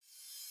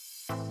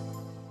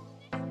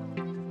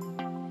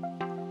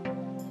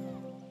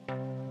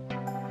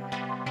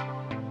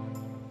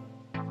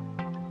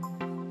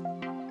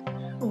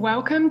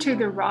Welcome to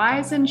the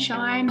Rise and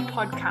Shine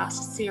podcast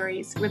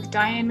series with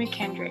Diane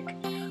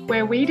McKendrick,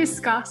 where we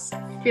discuss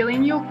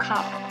filling your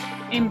cup,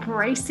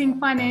 embracing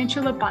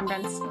financial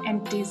abundance,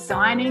 and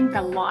designing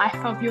the life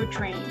of your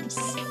dreams.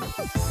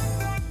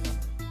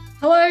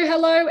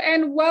 Hello,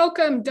 and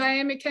welcome.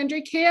 Diane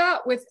McKendrick here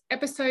with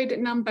episode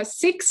number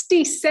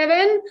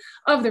 67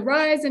 of the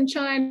Rise and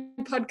Shine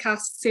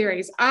podcast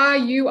series. Are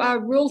you a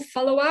rule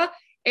follower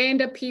and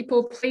a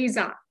people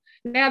pleaser?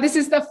 Now, this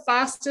is the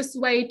fastest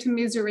way to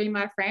misery,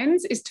 my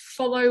friends, is to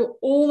follow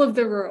all of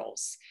the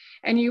rules.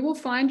 And you will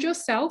find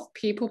yourself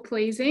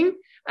people-pleasing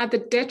at the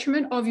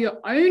detriment of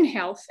your own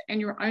health and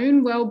your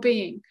own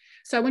well-being.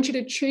 So I want you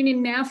to tune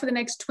in now for the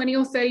next 20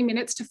 or 30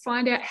 minutes to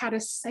find out how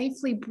to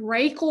safely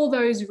break all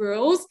those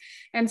rules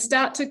and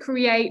start to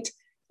create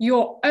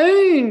your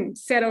own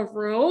set of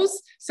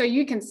rules so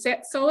you can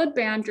set solid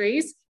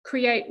boundaries,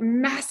 create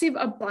massive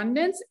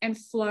abundance and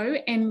flow,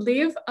 and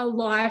live a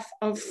life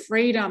of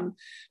freedom.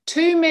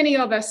 So many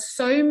of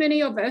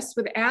us,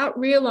 without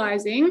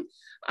realizing,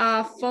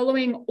 are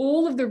following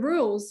all of the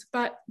rules,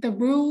 but the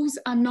rules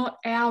are not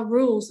our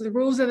rules. The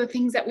rules are the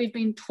things that we've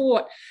been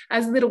taught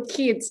as little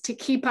kids to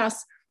keep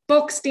us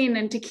boxed in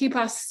and to keep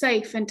us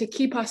safe and to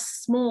keep us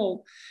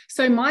small.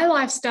 So my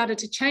life started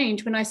to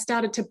change when I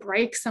started to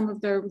break some of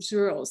those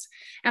rules.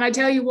 And I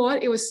tell you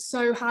what, it was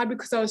so hard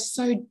because I was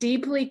so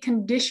deeply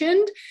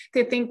conditioned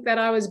to think that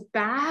I was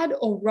bad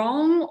or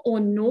wrong or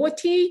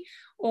naughty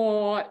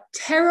or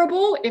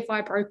terrible if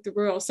I broke the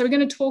rules. So we're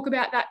going to talk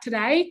about that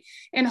today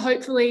and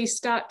hopefully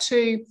start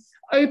to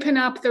open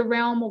up the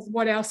realm of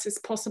what else is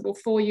possible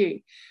for you.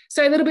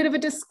 So a little bit of a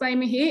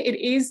disclaimer here. It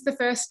is the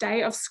first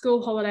day of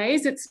school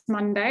holidays. It's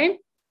Monday.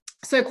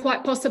 So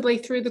quite possibly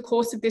through the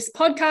course of this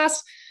podcast,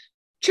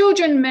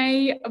 children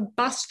may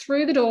bust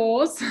through the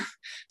doors.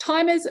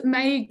 Timers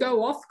may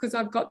go off because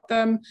I've got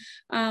them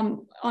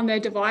on their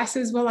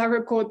devices while I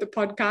record the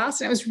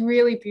podcast. And it was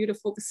really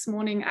beautiful this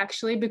morning,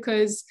 actually,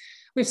 because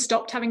we've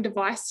stopped having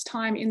device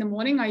time in the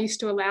morning. I used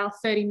to allow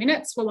 30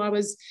 minutes while I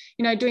was,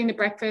 doing the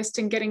breakfast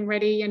and getting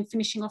ready and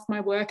finishing off my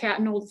workout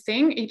and all the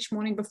thing each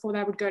morning before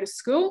they would go to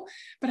school.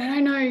 But I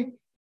don't know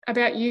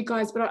about you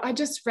guys, but I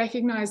just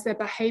recognized their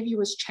behavior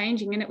was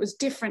changing and it was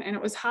different and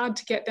it was hard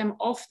to get them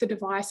off the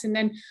device. And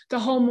then the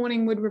whole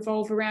morning would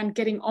revolve around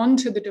getting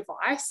onto the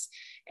device.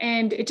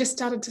 And it just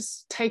started to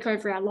take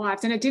over our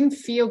lives. And it didn't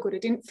feel good.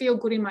 It didn't feel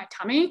good in my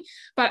tummy.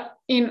 But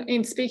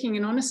in speaking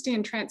in honesty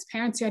and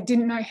transparency, I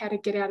didn't know how to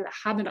get out of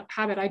the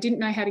habit. I didn't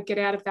know how to get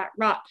out of that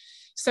rut.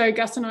 So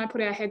Gus and I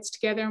put our heads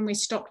together and we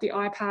stopped the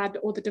iPad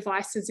or the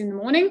devices in the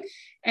morning.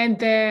 And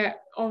their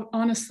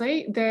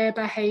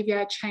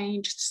behavior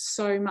changed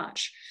so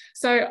much.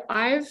 So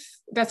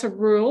that's a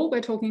rule.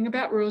 We're talking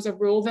about rules, a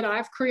rule that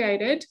I've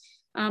created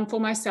for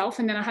myself.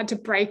 And then I had to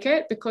break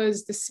it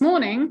because this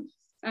morning,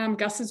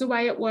 Gus is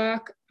away at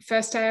work,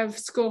 first day of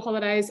school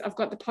holidays. I've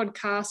got the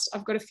podcast.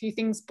 I've got a few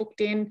things booked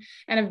in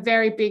and a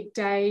very big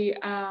day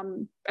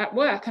at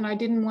work. And I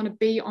didn't want to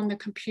be on the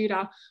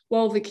computer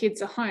while the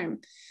kids are home.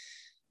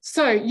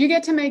 So you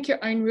get to make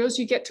your own rules.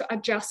 You get to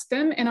adjust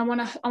them. And I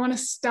want to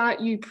start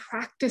you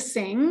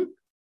practicing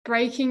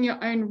breaking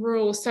your own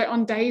rules. So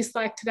on days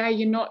like today,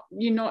 you're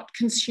not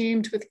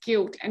consumed with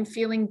guilt and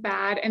feeling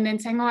bad and then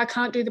saying, oh, I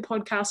can't do the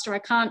podcast or I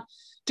can't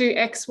do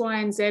X, Y,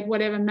 and Z,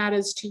 whatever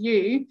matters to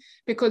you,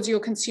 because you're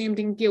consumed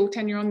in guilt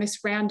and you're on this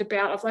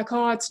roundabout of like,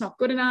 oh, it's not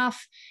good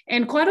enough.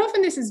 And quite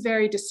often this is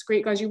very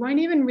discreet, guys. You won't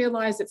even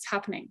realize it's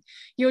happening.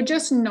 You'll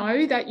just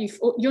know that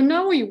you'll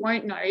know or you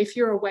won't know. If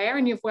you're aware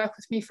and you've worked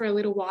with me for a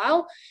little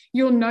while,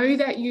 you'll know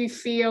that you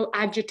feel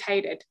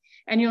agitated.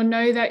 And you'll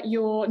know that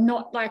you're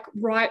not like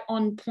right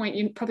on point.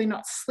 You're probably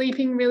not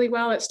sleeping really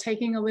well. It's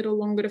taking a little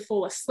longer to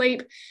fall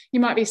asleep. You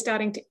might be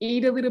starting to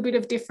eat a little bit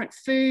of different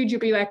food.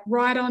 You'll be like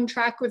right on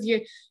track with your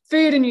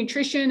food and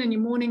nutrition and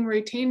your morning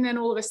routine. Then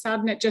all of a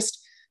sudden it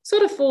just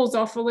sort of falls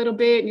off a little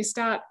bit and you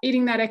start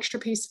eating that extra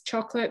piece of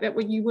chocolate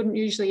that you wouldn't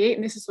usually eat.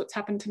 And this is what's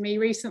happened to me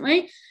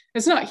recently.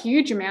 It's not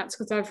huge amounts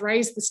because I've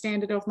raised the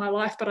standard of my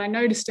life, but I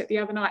noticed it the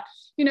other night,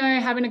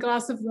 having a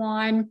glass of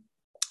wine,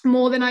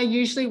 more than I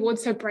usually would.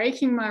 So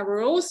breaking my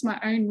rules, my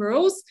own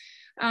rules,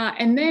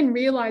 and then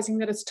realizing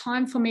that it's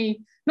time for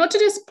me not to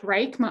just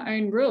break my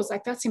own rules.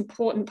 Like that's an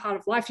important part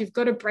of life. You've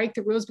got to break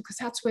the rules because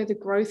that's where the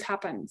growth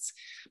happens.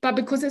 But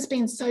because it's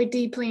been so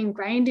deeply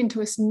ingrained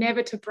into us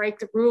never to break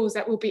the rules,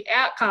 that we'll be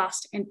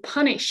outcast and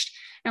punished.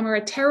 And we're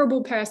a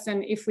terrible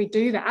person if we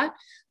do that.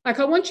 Like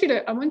I want you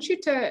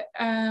to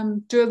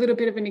do a little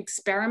bit of an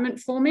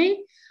experiment for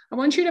me. I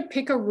want you to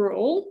pick a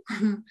rule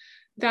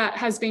that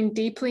has been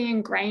deeply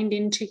ingrained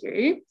into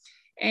you.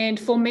 And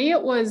for me,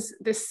 it was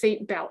the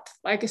seat belt.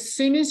 Like as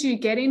soon as you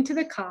get into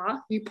the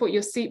car, you put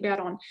your seatbelt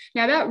on.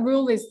 Now that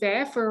rule is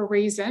there for a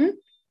reason.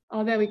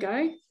 Oh, there we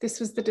go. This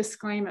was the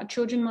disclaimer.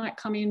 Children might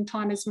come in,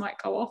 timers might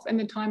go off, and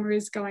the timer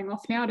is going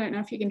off now. I don't know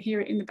if you can hear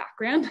it in the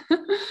background,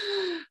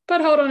 but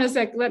hold on a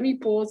sec. Let me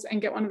pause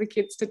and get one of the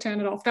kids to turn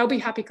it off. They'll be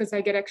happy because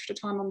they get extra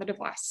time on the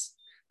device.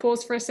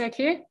 Pause for a sec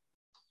here.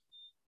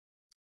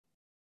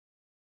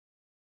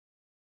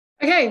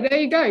 Okay, there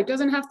you go. It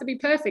doesn't have to be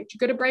perfect. You've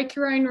got to break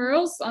your own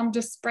rules. I'm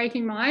just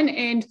breaking mine.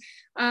 And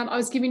I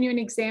was giving you an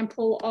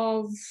example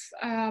of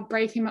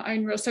breaking my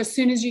own rules. So as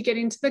soon as you get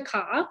into the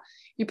car,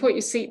 you put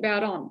your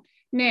seatbelt on.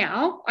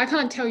 Now, I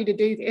can't tell you to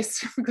do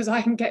this because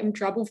I can get in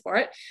trouble for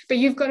it, but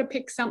you've got to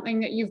pick something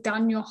that you've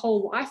done your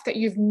whole life that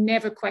you've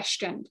never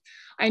questioned.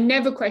 I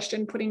never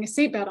questioned putting a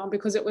seatbelt on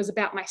because it was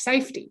about my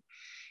safety.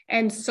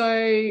 And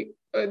so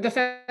the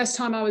first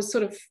time I was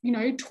sort of,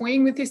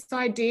 toying with this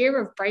idea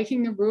of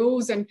breaking the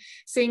rules and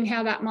seeing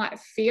how that might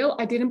feel,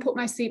 I didn't put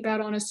my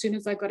seatbelt on as soon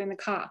as I got in the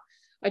car.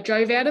 I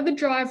drove out of the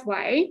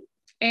driveway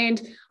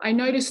and I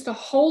noticed the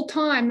whole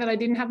time that I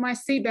didn't have my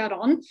seatbelt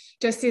on,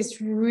 just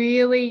this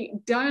really,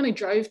 I only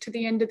drove to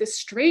the end of the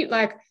street,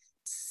 like,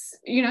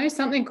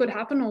 something could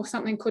happen or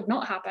something could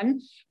not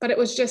happen. But it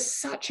was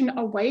just such an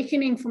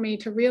awakening for me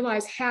to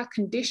realize how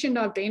conditioned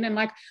I've been. And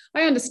like,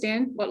 I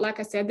understand like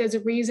I said, there's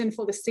a reason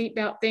for the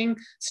seatbelt thing,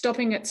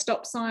 stopping at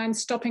stop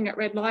signs, stopping at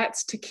red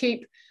lights to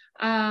keep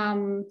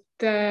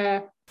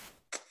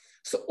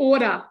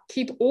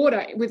keep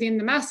order within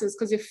the masses.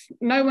 Because if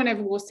no one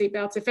ever wore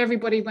seatbelts, if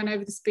everybody went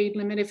over the speed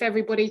limit, if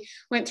everybody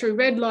went through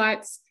red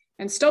lights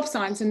and stop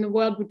signs, then the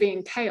world would be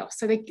in chaos.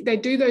 So they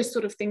do those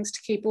sort of things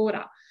to keep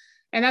order.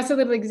 And that's a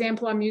little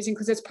example I'm using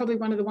because it's probably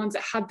one of the ones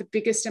that had the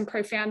biggest and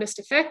profoundest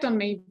effect on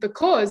me,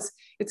 because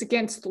it's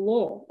against the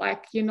law.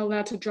 Like, you're not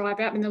allowed to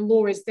drive out and the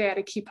law is there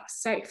to keep us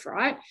safe,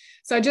 right?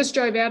 So I just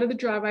drove out of the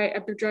driveway. I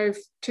drove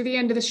to the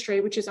end of the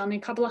street, which is only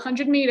a couple of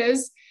 100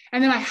 meters.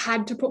 And then I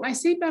had to put my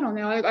seatbelt on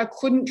there. I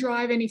couldn't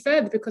drive any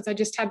further because I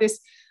just had this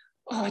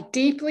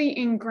deeply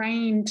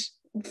ingrained,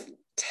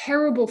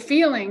 terrible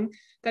feeling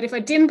that if I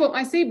didn't put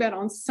my seatbelt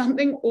on,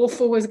 something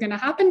awful was going to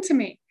happen to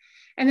me.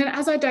 And then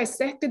as I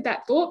dissected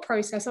that thought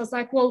process, I was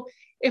like, well,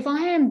 if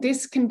I am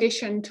this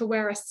conditioned to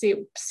wear a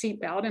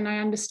seatbelt and I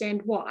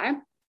understand why,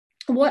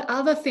 what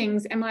other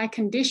things am I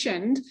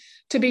conditioned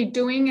to be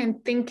doing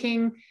and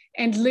thinking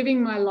and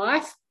living my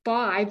life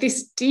by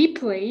this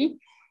deeply,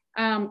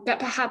 that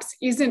perhaps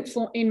isn't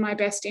in my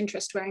best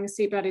interest? Wearing a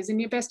seatbelt is in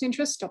your best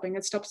interest. Stopping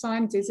at stop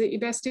signs is at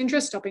your best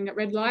interest. Stopping at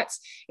red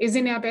lights is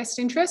in our best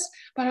interest.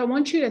 But I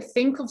want you to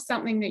think of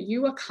something that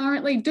you are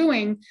currently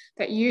doing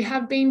that you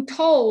have been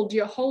told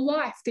your whole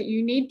life that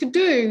you need to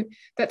do,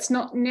 that's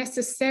not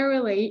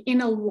necessarily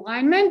in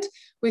alignment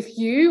with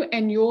you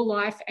and your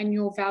life and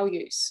your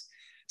values.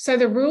 So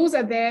the rules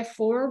are there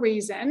for a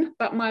reason,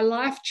 but my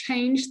life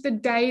changed the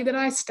day that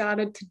I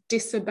started to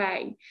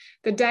disobey.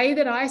 The day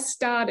that I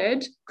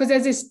started, because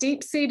there's this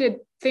deep-seated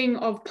thing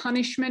of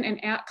punishment and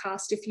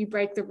outcast if you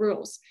break the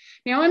rules.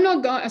 Now, I'm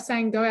not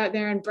saying go out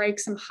there and break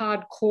some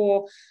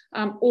hardcore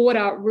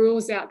order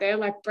rules out there,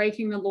 like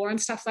breaking the law and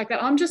stuff like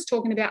that. I'm just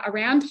talking about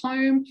around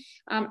home,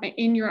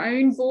 in your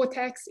own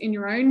vortex, in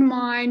your own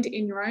mind,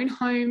 in your own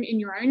home, in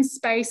your own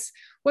space.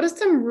 What are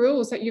some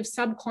rules that you've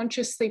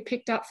subconsciously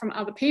picked up from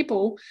other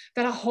people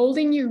that are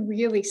holding you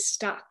really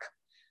stuck?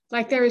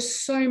 Like, there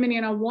is so many,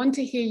 and I want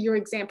to hear your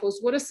examples.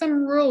 What are some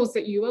rules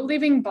that you are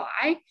living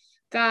by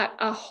that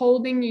are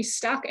holding you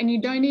stuck and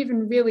you don't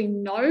even really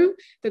know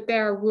that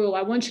they're a rule?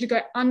 I want you to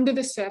go under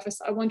the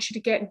surface. I want you to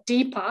get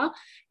deeper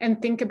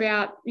and think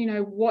about,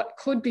 what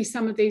could be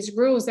some of these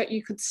rules that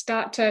you could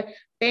start to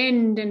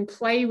bend and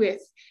play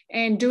with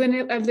and do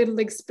a little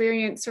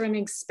experience or an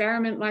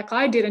experiment like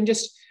I did and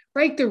just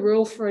break the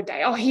rule for a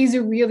day. Oh, here's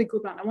a really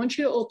good one. I want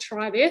you to all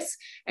try this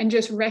and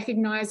just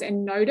recognize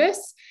and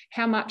notice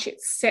how much it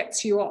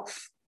sets you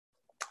off.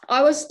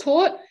 I was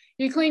taught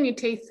you clean your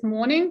teeth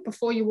morning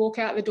before you walk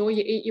out the door,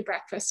 you eat your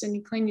breakfast and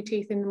you clean your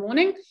teeth in the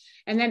morning.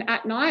 And then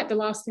at night, the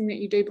last thing that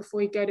you do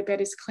before you go to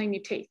bed is clean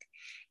your teeth.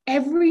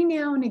 Every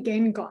now and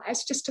again,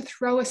 guys, just to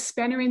throw a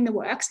spanner in the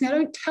works. Now,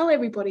 don't tell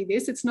everybody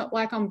this. It's not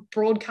like I'm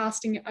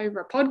broadcasting it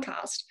over a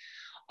podcast.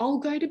 I'll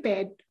go to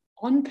bed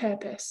on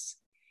purpose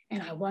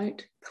and I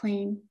won't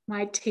clean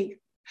my teeth.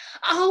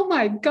 Oh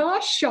my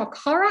gosh, shock,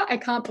 horror. I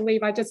can't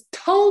believe I just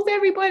told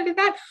everybody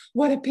that.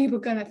 What are people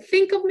going to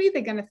think of me?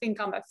 They're going to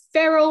think I'm a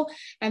feral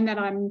and that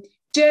I'm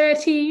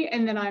dirty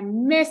and that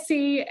I'm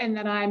messy and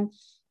that I'm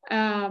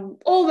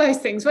all those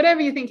things, whatever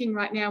you're thinking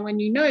right now,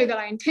 when you know that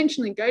I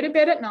intentionally go to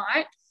bed at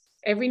night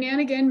every now and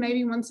again,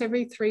 maybe once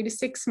every 3 to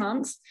 6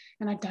 months,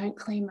 and I don't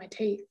clean my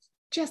teeth,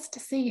 just to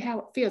see how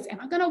it feels. Am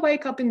I going to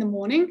wake up in the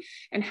morning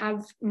and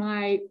have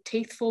my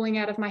teeth falling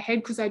out of my head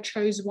because I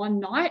chose one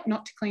night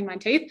not to clean my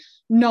teeth?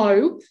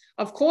 No,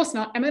 of course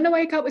not. Am I going to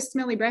wake up with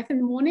smelly breath in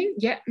the morning?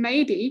 Yeah,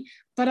 maybe.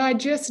 But I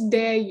just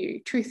dare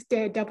you. Truth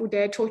dare, double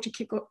dare, torture,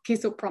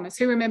 kiss or promise.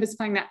 Who remembers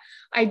playing that?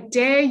 I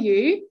dare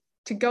you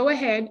to go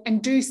ahead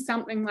and do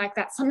something like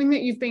that, something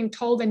that you've been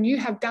told and you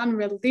have done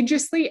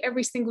religiously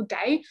every single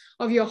day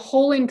of your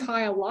whole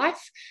entire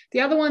life.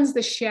 The other one's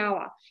the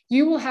shower.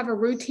 You will have a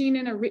routine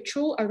and a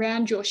ritual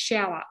around your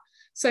shower.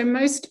 So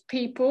most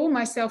people,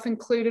 myself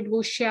included,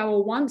 will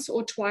shower once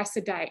or twice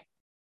a day.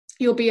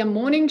 You'll be a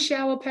morning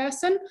shower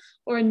person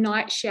or a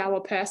night shower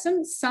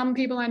person. Some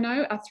people I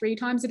know are 3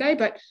 times a day,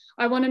 but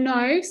I want to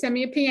know, send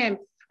me a PM.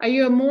 Are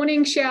you a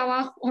morning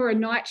shower or a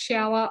night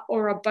shower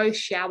or a both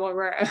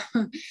showerer?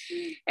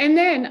 And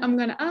then I'm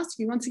going to ask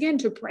you once again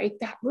to break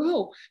that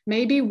rule.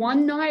 Maybe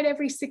one night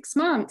every 6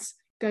 months,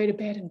 go to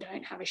bed and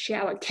don't have a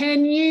shower.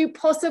 Can you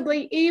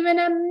possibly even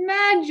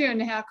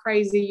imagine how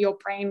crazy your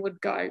brain would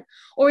go?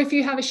 Or if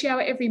you have a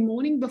shower every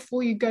morning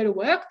before you go to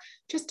work,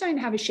 just don't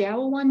have a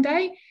shower one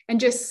day and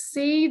just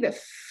see the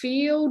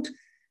field,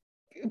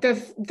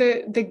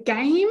 the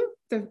game,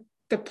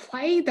 the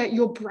play that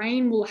your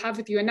brain will have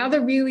with you.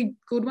 Another really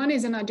good one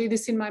is, and I do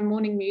this in my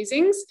morning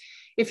musings,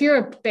 if you're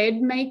a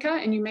bed maker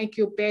and you make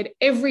your bed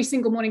every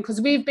single morning, because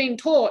we've been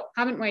taught,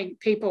 haven't we,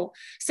 people?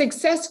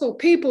 Successful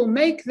people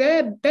make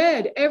their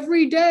bed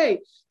every day.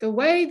 The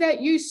way that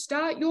you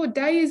start your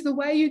day is the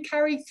way you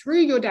carry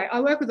through your day.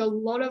 I work with a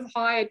lot of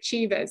high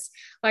achievers,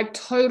 like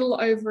total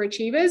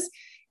overachievers.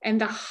 And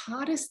the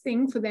hardest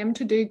thing for them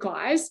to do,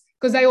 guys,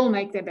 because they all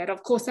make their bed.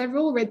 Of course, they've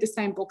all read the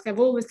same book. They've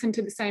all listened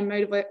to the same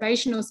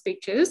motivational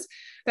speeches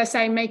that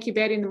say make your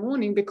bed in the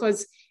morning,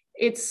 because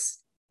it's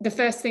the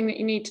first thing that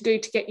you need to do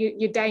to get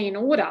your day in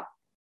order.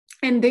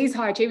 And these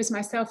high achievers,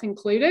 myself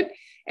included,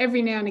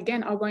 every now and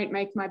again, I won't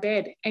make my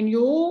bed. And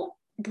your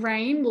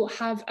brain will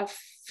have a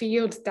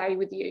field day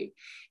with you.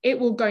 It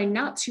will go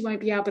nuts. You won't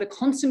be able to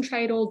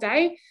concentrate all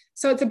day.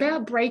 So it's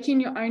about breaking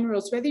your own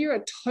rules, whether you're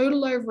a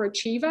total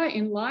overachiever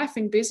in life,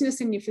 in business,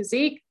 in your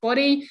physique,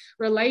 body,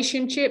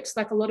 relationships,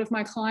 like a lot of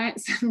my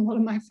clients and a lot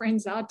of my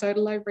friends are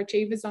total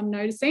overachievers, I'm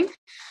noticing.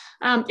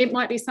 It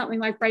might be something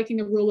like breaking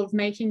the rule of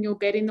making your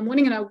bed in the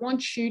morning. And I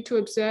want you to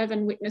observe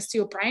and witness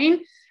your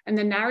brain and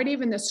the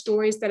narrative and the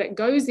stories that it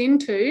goes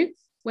into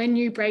when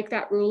you break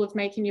that rule of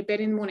making your bed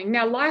in the morning.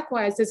 Now,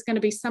 likewise, there's going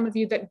to be some of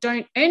you that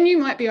don't, and you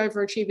might be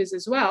overachievers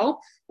as well,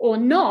 or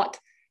not,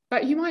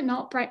 but you might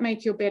not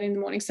make your bed in the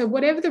morning. So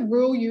whatever the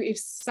rule if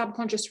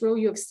subconscious rule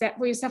you have set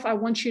for yourself, I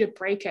want you to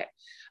break it.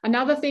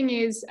 Another thing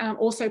is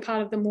also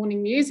part of the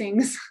morning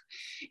musings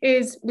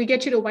is we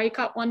get you to wake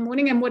up one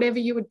morning and whatever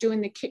you would do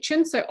in the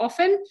kitchen. So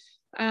often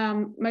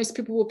most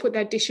people will put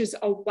their dishes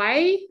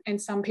away,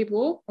 and some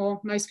people, or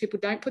most people,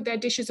 don't put their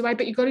dishes away,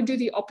 but you've got to do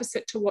the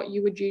opposite to what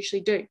you would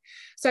usually do.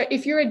 So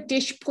if you're a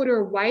dish putter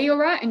away, all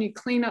right, and you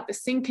clean up the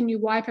sink and you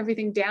wipe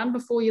everything down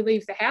before you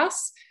leave the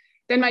house,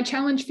 then my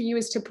challenge for you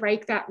is to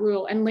break that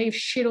rule and leave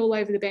shit all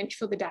over the bench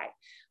for the day.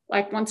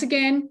 Like, once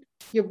again,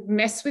 you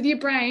mess with your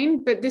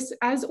brain, but this,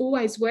 as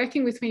always,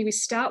 working with me, we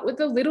start with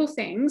the little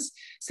things.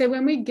 So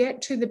when we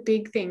get to the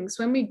big things,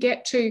 when we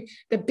get to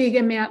the big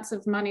amounts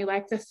of money,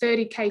 like the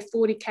 30K,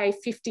 40K,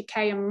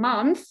 50K a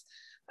month,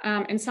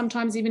 and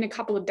sometimes even a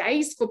couple of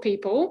days for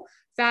people,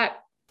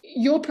 that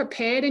you're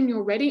prepared and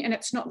you're ready, and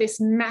it's not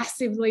this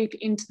massive leap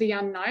into the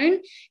unknown.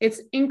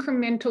 It's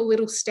incremental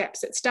little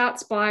steps. It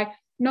starts by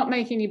not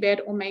making your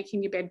bed or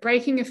making your bed,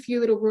 breaking a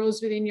few little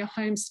rules within your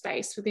home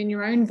space, within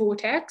your own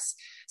vortex.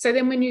 So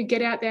then when you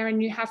get out there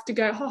and you have to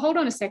go, oh, hold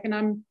on a second,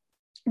 I'm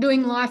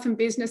doing life and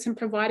business and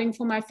providing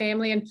for my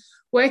family and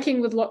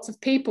working with lots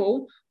of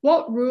people,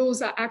 what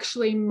rules are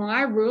actually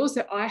my rules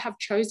that I have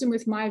chosen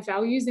with my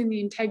values and the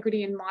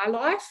integrity in my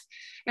life?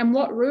 And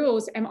what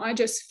rules am I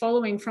just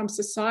following from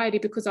society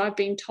because I've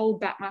been told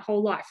that my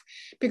whole life?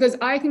 Because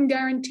I can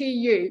guarantee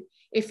you,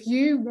 if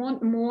you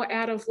want more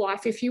out of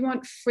life, if you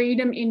want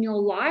freedom in your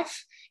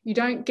life, you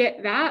don't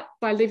get that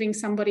by living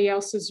somebody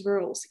else's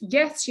rules.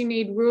 Yes, you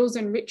need rules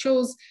and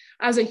rituals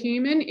as a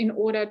human in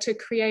order to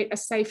create a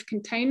safe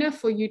container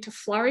for you to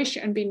flourish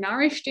and be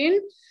nourished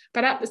in.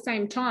 But at the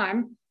same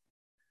time,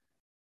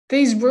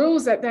 these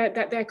rules that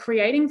they're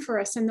creating for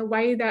us and the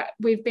way that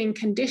we've been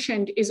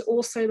conditioned is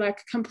also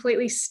like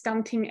completely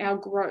stunting our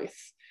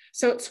growth.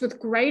 So it's with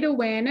great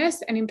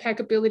awareness and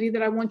impeccability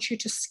that I want you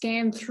to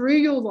scan through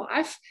your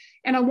life.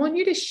 And I want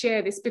you to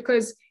share this,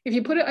 because if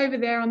you put it over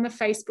there on the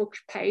Facebook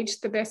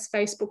page, the best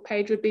Facebook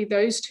page would be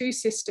those two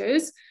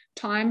sisters,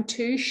 Time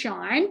to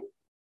Shine.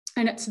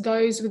 And it's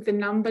those with the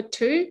number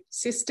 2,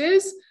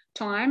 sisters,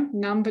 Time,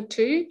 number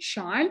 2,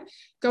 Shine.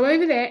 Go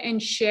over there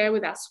and share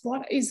with us,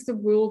 what is the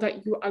rule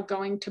that you are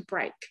going to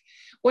break?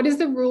 What is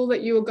the rule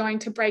that you are going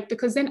to break?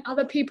 Because then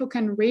other people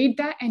can read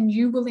that and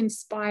you will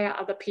inspire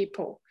other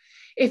people.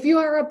 If you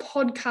are a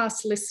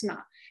podcast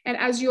listener and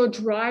as you're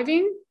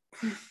driving,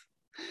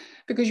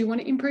 because you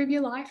want to improve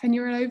your life and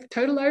you're a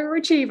total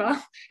overachiever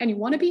and you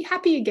want to be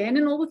happy again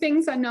and all the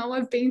things, I know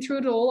I've been through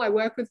it all. I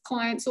work with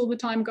clients all the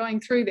time going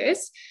through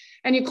this,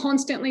 and you're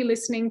constantly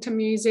listening to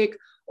music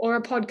or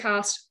a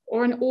podcast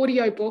or an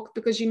audio book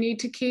because you need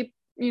to keep,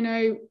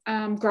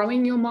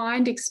 growing your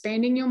mind,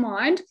 expanding your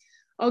mind.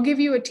 I'll give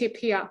you a tip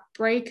here.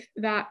 Break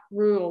that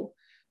rule.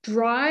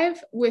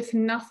 Drive with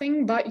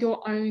nothing but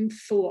your own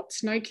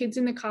thoughts. No kids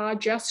in the car,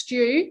 just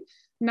you.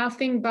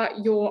 Nothing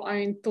but your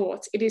own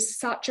thoughts. It is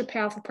such a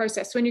powerful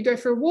process. When you go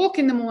for a walk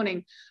in the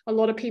morning, a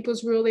lot of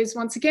people's rule is,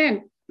 once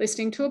again,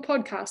 listening to a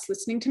podcast,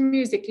 listening to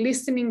music,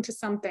 listening to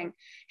something.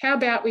 How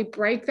about we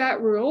break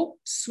that rule,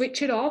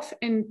 switch it off,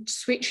 and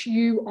switch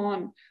you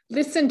on?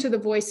 Listen to the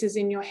voices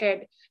in your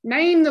head.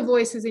 Name the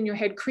voices in your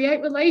head.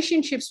 Create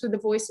relationships with the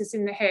voices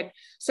in the head.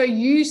 So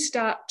you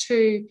start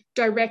to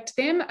direct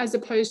them as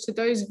opposed to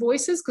those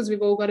voices, because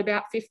we've all got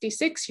about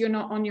 56. You're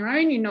not on your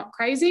own. You're not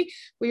crazy.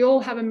 We all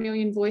have a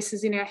million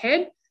voices in our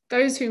head.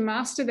 Those who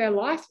master their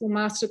life will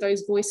master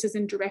those voices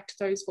and direct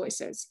those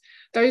voices.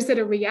 Those that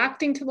are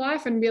reacting to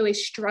life and really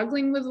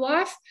struggling with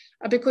life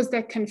are because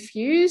they're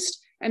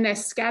confused and they're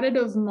scattered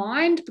of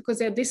mind because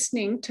they're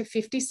listening to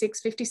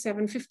 56,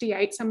 57,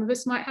 58. Some of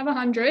us might have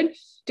 100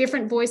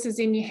 different voices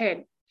in your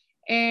head.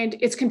 And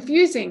it's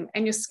confusing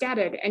and you're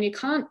scattered and you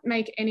can't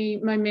make any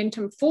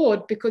momentum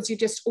forward because you're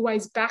just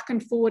always back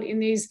and forward in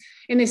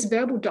this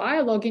verbal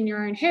dialogue in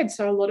your own head.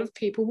 So a lot of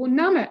people will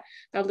numb it.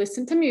 They'll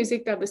listen to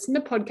music, they'll listen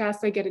to podcasts,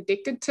 they get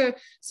addicted to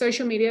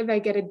social media, they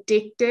get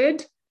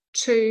addicted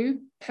to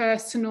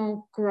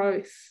personal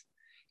growth.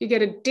 You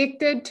get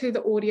addicted to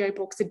the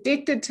audiobooks,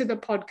 addicted to the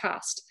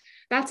podcast.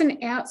 That's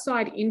an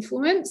outside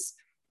influence.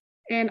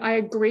 And I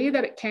agree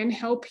that it can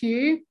help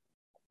you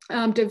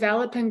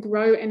develop and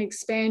grow and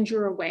expand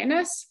your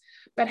awareness,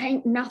 but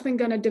ain't nothing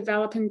going to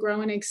develop and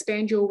grow and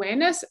expand your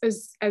awareness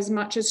as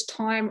much as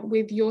time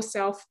with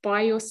yourself,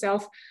 by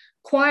yourself,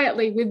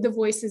 quietly with the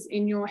voices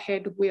in your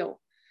head will.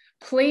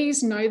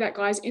 Please know that,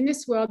 guys, in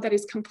this world that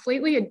is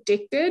completely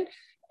addicted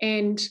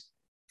and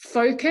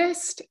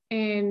focused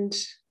and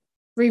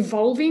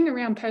revolving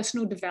around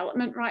personal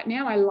development right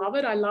now. I love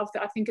it. I love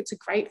that. I think it's a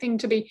great thing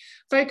to be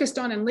focused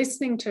on and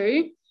listening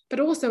to, but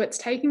also it's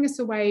taking us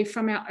away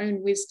from our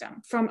own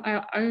wisdom, from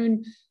our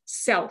own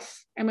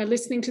self, and we're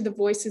listening to the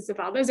voices of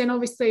others. And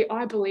obviously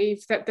I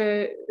believe that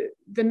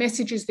the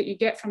messages that you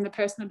get from the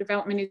personal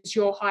development is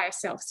your higher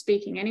self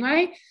speaking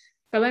anyway.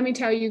 But let me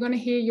tell you, you're going to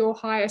hear your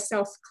higher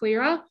self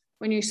clearer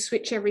when you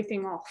switch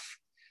everything off.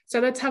 So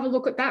let's have a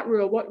look at that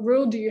rule. What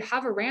rule do you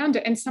have around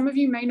it? And some of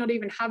you may not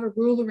even have a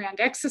rule around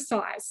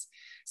exercise.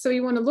 So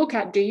you want to look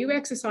at, do you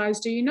exercise?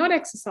 Do you not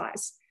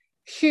exercise?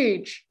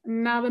 Huge,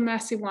 another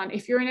massive one.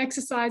 If you're an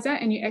exerciser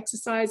and you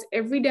exercise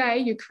every day,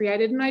 you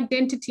created an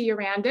identity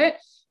around it,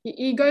 your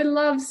ego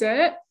loves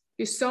it,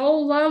 your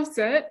soul loves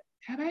it.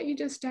 How about you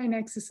just don't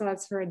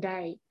exercise for a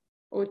day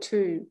or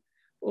 2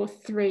 or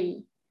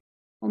 3?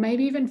 Or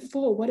maybe even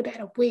 4. What about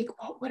a week?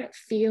 What would it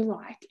feel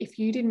like if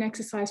you didn't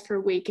exercise for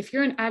a week? If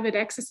you're an avid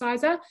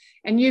exerciser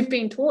and you've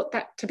been taught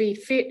that to be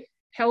fit,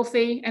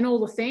 healthy, and all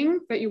the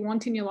things that you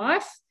want in your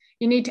life,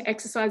 you need to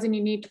exercise and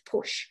you need to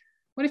push.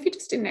 What if you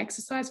just didn't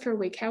exercise for a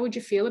week? How would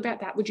you feel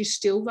about that? Would you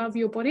still love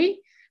your body?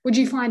 Would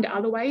you find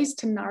other ways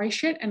to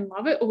nourish it and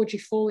love it? Or would you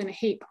fall in a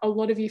heap? A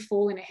lot of you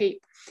fall in a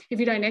heap. If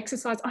you don't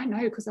exercise, I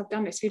know because I've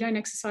done this. If you don't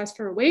exercise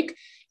for a week,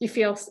 you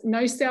feel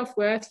no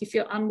self-worth, you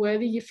feel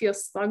unworthy, you feel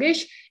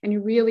sluggish, and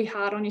you're really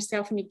hard on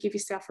yourself and you give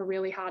yourself a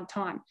really hard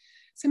time.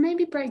 So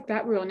maybe break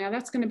that rule. Now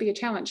that's going to be a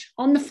challenge.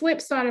 On the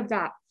flip side of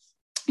that,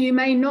 you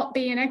may not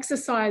be an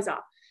exerciser.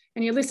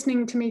 And you're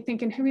listening to me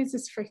thinking, who is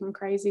this freaking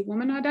crazy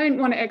woman? I don't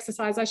want to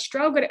exercise. I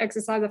struggle to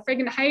exercise. I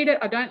freaking hate it.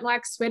 I don't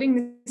like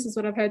sweating. This is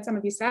what I've heard some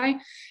of you say.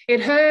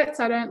 It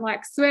hurts. I don't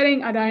like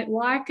sweating. I don't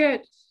like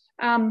it.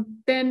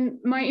 Then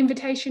my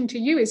invitation to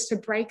you is to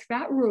break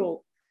that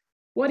rule.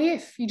 What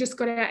if you just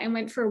got out and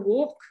went for a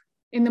walk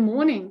in the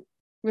morning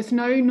with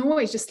no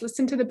noise? Just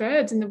listen to the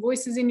birds and the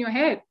voices in your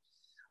head.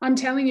 I'm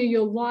telling you,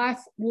 your life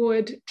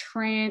would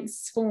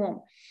transform.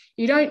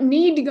 You don't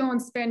need to go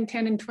and spend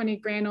 10 and 20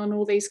 grand on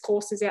all these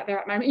courses out there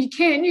at the moment. You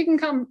can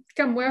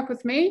come work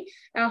with me.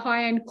 Our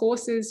high-end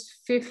course is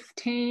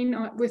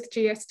 15 with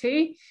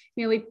GST,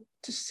 nearly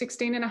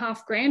 16 and a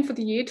half grand for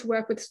the year to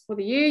work with for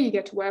the year. You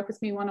get to work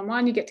with me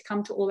one-on-one. You get to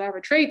come to all our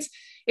retreats.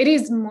 It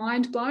is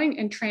mind-blowing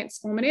and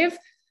transformative,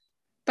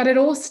 but it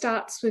all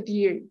starts with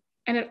you.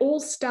 And it all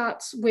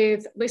starts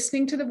with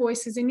listening to the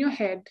voices in your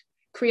head,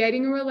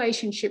 creating a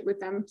relationship with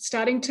them,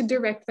 starting to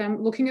direct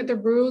them, looking at the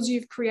rules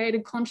you've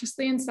created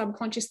consciously and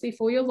subconsciously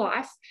for your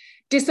life,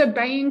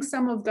 disobeying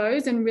some of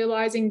those and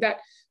realizing that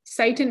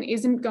Satan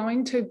isn't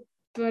going to,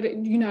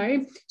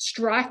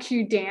 strike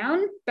you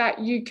down, that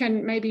you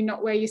can maybe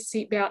not wear your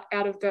seatbelt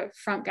out of the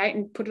front gate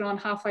and put it on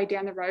halfway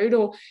down the road,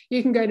 or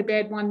you can go to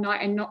bed one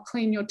night and not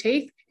clean your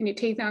teeth and your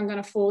teeth aren't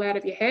going to fall out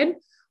of your head.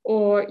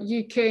 Or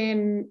you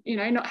can,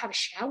 not have a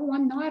shower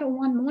one night or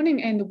one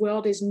morning and the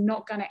world is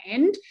not going to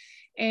end.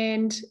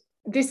 And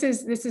this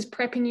is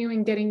prepping you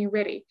and getting you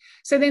ready.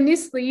 So then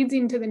this leads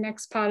into the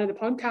next part of the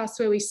podcast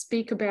where we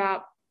speak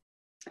about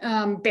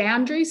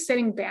boundaries,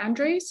 setting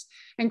boundaries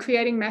and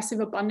creating massive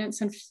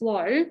abundance and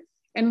flow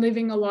and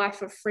living a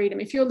life of freedom.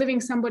 If you're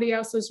living somebody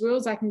else's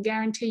rules, I can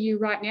guarantee you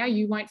right now,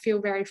 you won't feel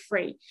very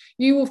free.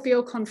 You will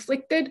feel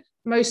conflicted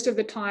most of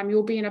the time.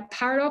 You'll be in a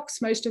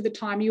paradox most of the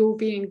time. You will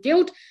be in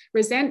guilt,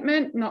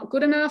 resentment, not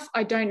good enough.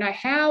 I don't know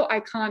how,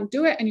 I can't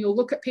do it. And you'll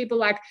look at people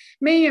like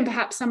me and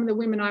perhaps some of the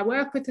women I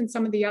work with and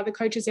some of the other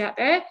coaches out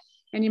there,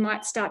 And you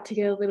might start to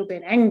get a little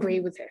bit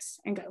angry with this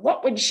and go,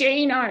 what would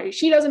she know?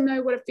 She doesn't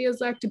know what it feels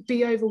like to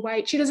be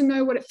overweight. She doesn't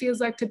know what it feels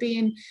like to be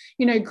in,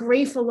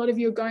 grief. A lot of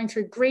you are going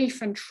through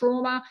grief and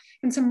trauma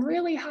and some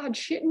really hard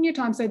shit in your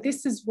time. So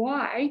this is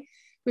why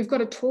we've got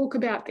to talk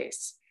about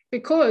this.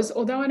 Because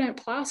although I don't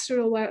plaster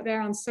it all out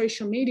there on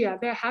social media,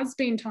 there has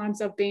been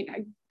times I've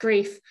been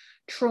grief,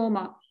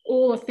 trauma,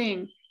 all a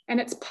thing. And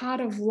it's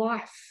part of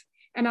life.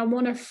 And I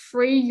want to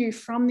free you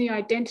from the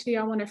identity.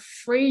 I want to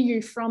free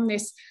you from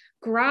this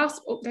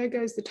grasp. Oh, there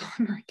goes the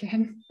timer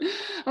again.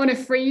 I want to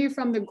free you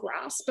from the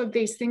grasp of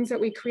these things that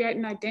we create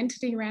an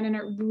identity around, and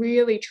it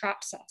really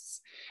traps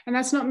us. And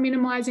that's not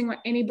minimizing what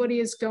anybody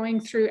is going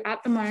through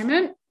at the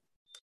moment.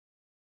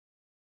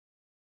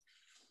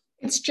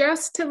 It's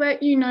just to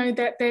let you know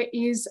that there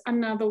is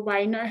another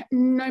way.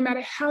 No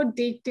matter how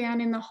deep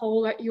down in the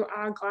hole that you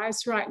are,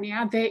 guys, right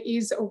now, there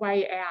is a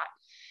way out.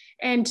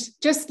 And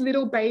just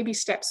little baby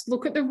steps.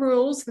 Look at the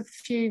rules, the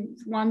few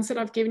ones that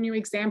I've given you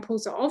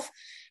examples of,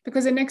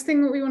 because the next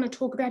thing that we want to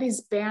talk about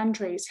is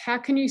boundaries. How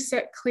can you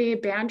set clear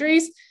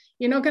boundaries?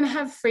 You're not going to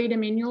have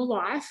freedom in your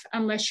life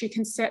unless you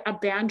can set a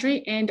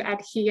boundary and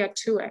adhere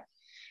to it.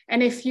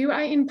 And if you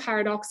are in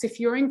paradox, if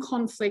you're in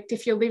conflict,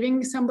 if you're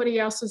living somebody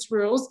else's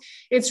rules,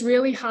 it's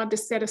really hard to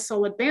set a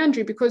solid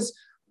boundary, because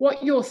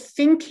what you're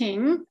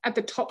thinking at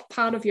the top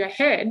part of your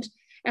head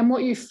and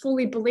what you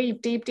fully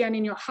believe deep down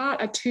in your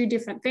heart are two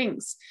different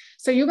things.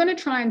 So you're going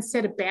to try and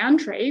set a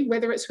boundary,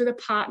 whether it's with a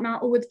partner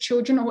or with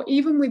children or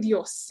even with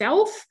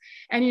yourself,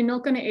 and you're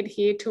not going to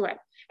adhere to it.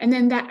 And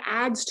then that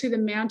adds to the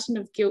mountain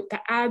of guilt,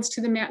 that adds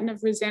to the mountain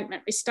of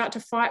resentment. We start to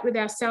fight with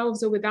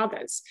ourselves or with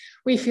others.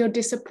 We feel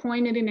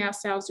disappointed in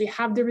ourselves. We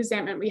have the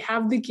resentment, we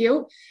have the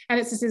guilt, and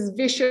it's this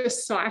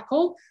vicious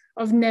cycle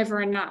of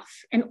never enough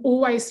and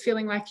always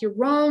feeling like you're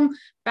wrong,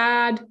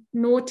 bad,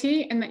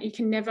 naughty, and that you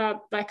can never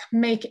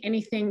make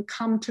anything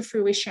come to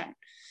fruition.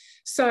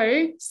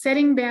 So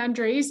setting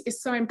boundaries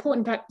is so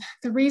important, but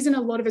the reason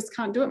a lot of us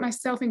can't do it,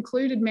 myself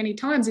included many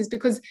times, is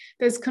because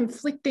there's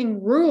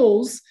conflicting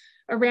rules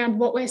around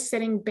what we're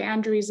setting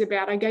boundaries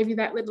about. I gave you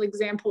that little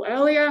example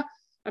earlier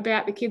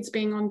about the kids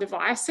being on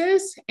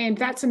devices, and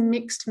that's a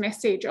mixed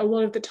message a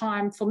lot of the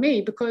time for me,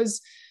 because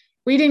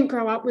we didn't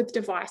grow up with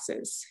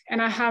devices,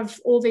 and I have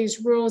all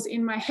these rules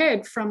in my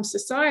head from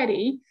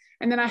society,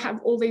 and then I have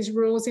all these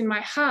rules in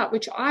my heart,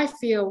 which I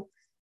feel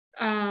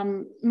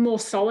more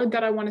solid,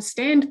 that I want to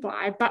stand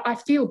by, but I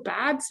feel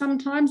bad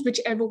sometimes,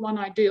 whichever one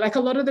I do. Like a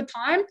lot of the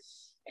time,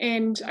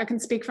 and I can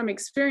speak from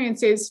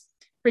experience, is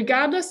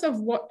regardless of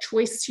what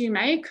choice you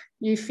make,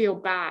 you feel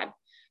bad.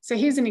 So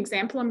here's an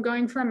example. I'm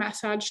going for a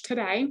massage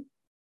today,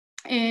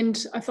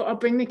 and I thought I'll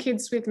bring the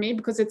kids with me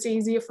because it's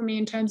easier for me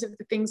in terms of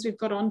the things we've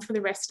got on for the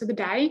rest of the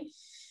day.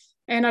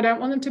 And I don't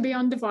want them to be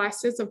on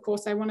devices. Of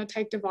course, they want to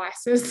take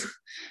devices.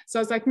 So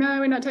I was like, no,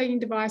 we're not taking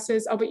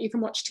devices. Oh, but you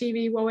can watch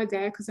TV while we're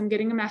there because I'm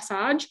getting a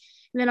massage.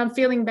 And then I'm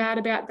feeling bad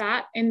about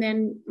that. And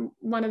then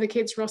one of the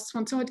kids, Ross,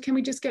 wants, oh, can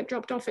we just get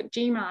dropped off at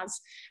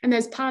GMA's? And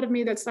there's part of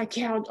me that's like,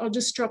 yeah, I'll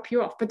just drop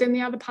you off. But then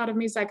the other part of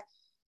me is like,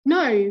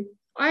 no,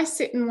 I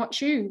sit and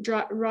watch you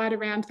ride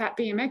around that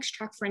BMX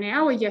track for an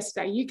hour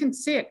yesterday. You can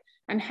sit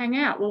and hang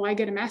out while I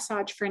get a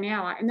massage for an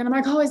hour. And then I'm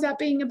like, oh, is that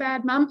being a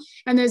bad mum?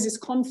 And there's this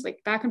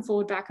conflict back and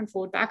forward, back and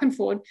forward, back and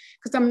forward,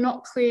 because I'm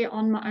not clear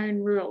on my own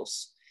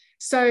rules.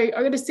 So I've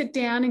got to sit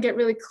down and get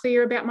really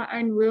clear about my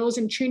own rules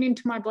and tune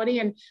into my body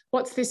and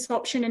what's this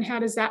option and how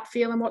does that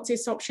feel, and what's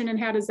this option and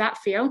how does that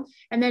feel,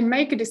 and then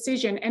make a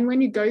decision. And when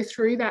you go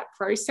through that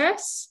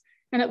process,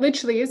 and it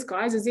literally is,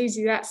 guys, as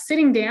easy as that,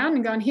 sitting down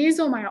and going, here's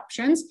all my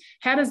options.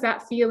 How does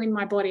that feel in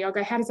my body? I'll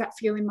go, how does that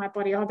feel in my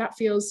body? Oh, that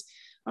feels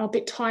a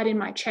bit tight in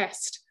my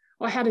chest.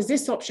 Or how does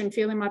this option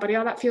feel in my body?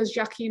 Oh, that feels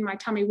yucky in my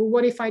tummy. Well,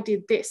 what if I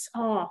did this?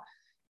 Oh,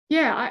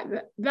 yeah,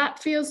 that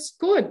feels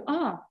good.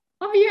 Oh,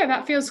 yeah,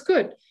 that feels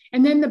good.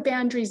 And then the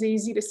boundary is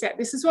easy to set.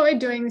 This is what we're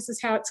doing. This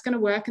is how it's going to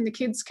work. And the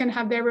kids can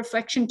have their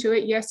reflection to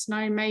it. Yes,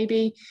 no,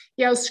 maybe,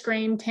 yell,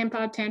 scream,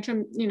 temper,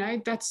 tantrum.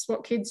 That's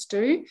what kids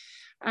do.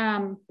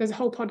 There's a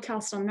whole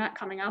podcast on that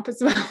coming up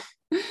as well.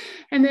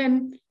 And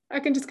then I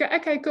can just go,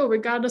 okay, cool.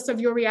 Regardless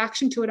of your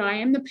reaction to it, I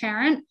am the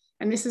parent.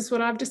 And this is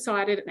what I've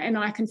decided, and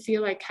I can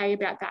feel okay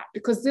about that,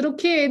 because little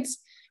kids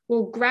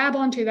will grab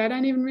onto, they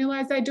don't even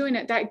realize they're doing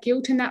it, that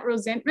guilt and that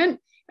resentment,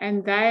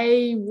 and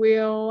they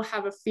will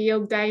have a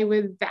field day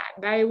with that.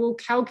 They will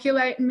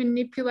calculate and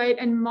manipulate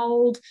and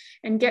mold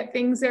and get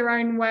things their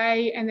own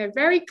way, and they're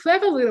very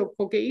clever little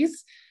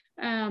cookies.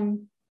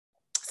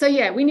 So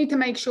yeah, we need to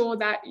make sure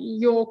that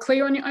you're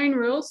clear on your own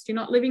rules. You're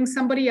not living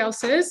somebody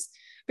else's.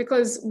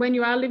 Because when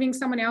you are living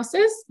someone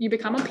else's, you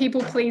become a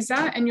people pleaser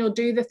and you'll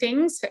do the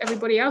things for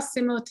everybody else,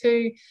 similar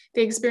to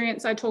the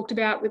experience I talked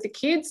about with the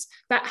kids.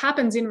 That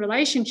happens in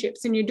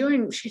relationships, and you're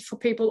doing shit for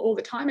people all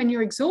the time, and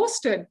you're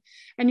exhausted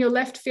and you're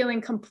left feeling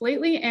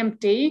completely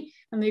empty,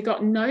 and you've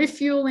got no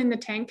fuel in the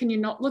tank, and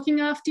you're not looking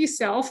after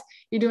yourself.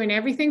 You're doing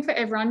everything for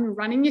everyone, you're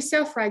running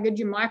yourself ragged,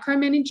 you're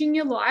micromanaging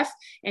your life,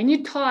 and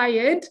you're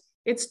tired.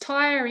 It's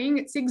tiring,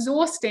 it's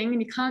exhausting,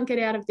 and you can't get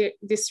out of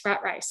this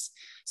rat race.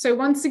 So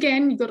once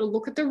again, you've got to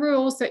look at the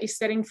rules that you're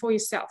setting for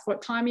yourself.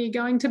 What time are you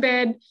going to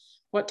bed?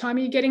 What time are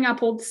you getting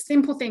up? All the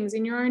simple things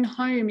in your own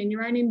home, in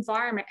your own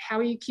environment. How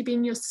are you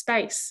keeping your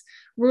space?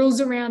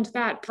 Rules around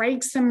that.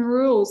 Break some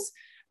rules.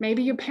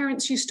 Maybe your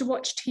parents used to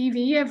watch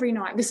TV every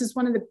night. This is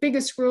one of the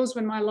biggest rules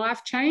when my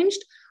life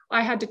changed.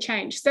 I had to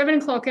change. 7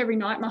 o'clock every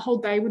night, my whole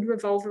day would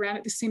revolve around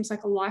it. This seems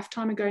like a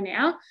lifetime ago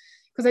now,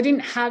 because I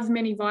didn't have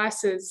many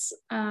vices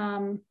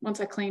once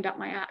I cleaned up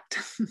my act.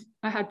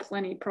 I had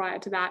plenty prior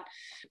to that.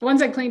 But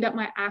once I cleaned up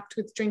my act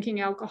with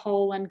drinking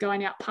alcohol and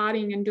going out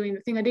partying and doing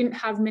the thing, I didn't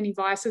have many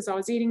vices. I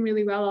was eating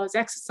really well. I was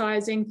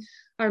exercising.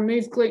 I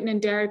removed gluten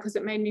and dairy because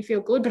it made me feel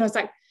good. But I was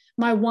like,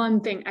 my one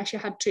thing, actually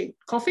I had 2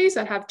 coffees.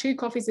 I'd have 2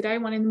 coffees a day,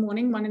 one in the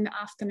morning, one in the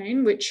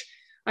afternoon, which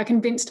I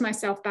convinced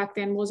myself back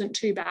then wasn't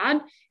too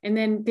bad. And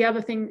then the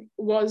other thing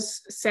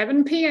was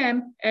 7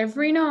 p.m.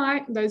 every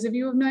night. Those of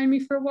you who have known me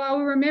for a while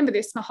will remember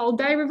this. My whole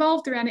day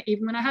revolved around it,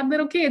 even when I had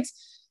little kids.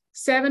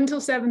 7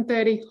 till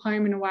 7:30,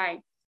 home and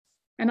away.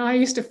 And I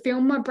used to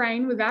fill my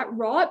brain with that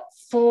rot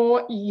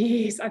for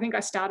years. I think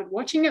I started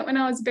watching it when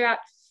I was about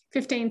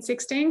 15,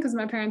 16, because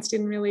my parents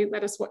didn't really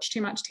let us watch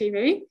too much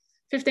TV.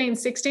 15,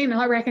 16, and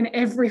I reckon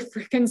every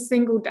freaking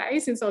single day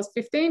since I was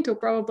 15 till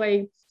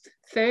probably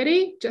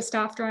 30, just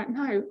after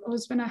it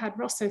was when I had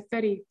Ross, so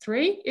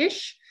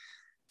 33-ish,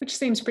 which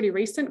seems pretty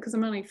recent because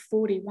I'm only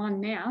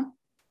 41 now.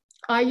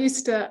 I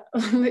used to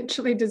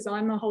literally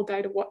design my whole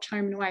day to watch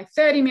Home and Away,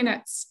 30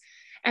 minutes.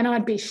 And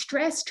I'd be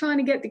stressed trying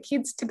to get the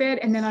kids to bed,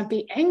 and then I'd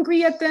be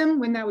angry at them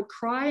when they would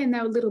cry and they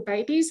were little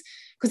babies,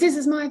 because this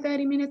is my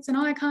 30 minutes and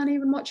I can't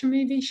even watch a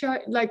movie show.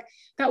 Like,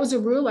 that was a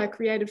rule I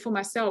created for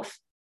myself.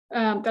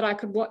 That I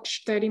could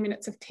watch 30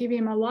 minutes of TV,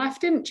 and my life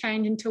didn't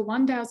change until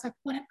one day I was like,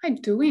 what am I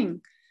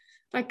doing?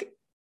 Like,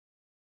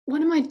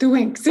 what am I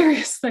doing?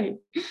 Seriously.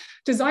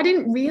 Because I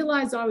didn't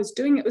realize I was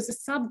doing it. It was a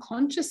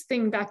subconscious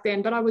thing back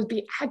then, but I would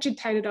be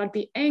agitated. I'd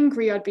be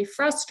angry. I'd be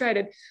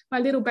frustrated. My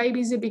little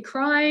babies would be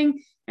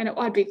crying, and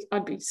I'd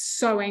be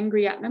so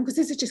angry at them because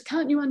this is just,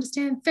 can't you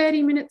understand,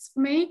 30 minutes for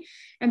me?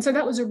 And so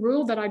that was a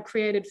rule that I'd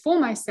created for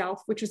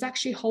myself, which was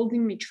actually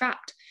holding me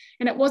trapped.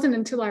 And it wasn't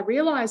until I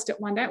realized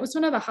it one day, it was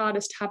one of the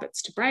hardest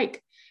habits to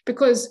break,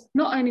 because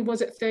not only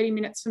was it 30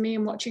 minutes for me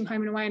and watching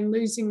Home and Away and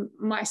losing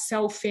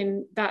myself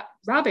in that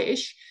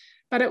rubbish,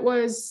 but it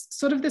was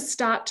sort of the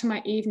start to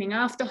my evening.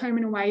 After Home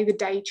and Away, the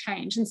day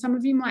changed. And some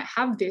of you might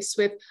have this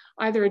with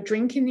either a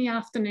drink in the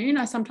afternoon.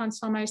 I sometimes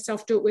find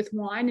myself do it with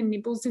wine and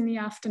nibbles in the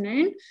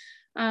afternoon.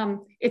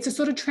 It's a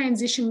sort of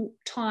transition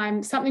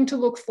time, something to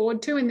look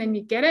forward to, and then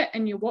you get it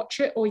and you watch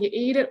it, or you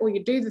eat it, or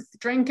you do the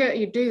drink it,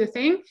 you do the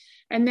thing,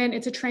 and then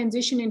it's a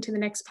transition into the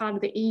next part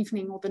of the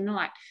evening or the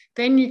night.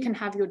 Then you can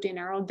have your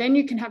dinner, or then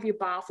you can have your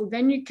bath, or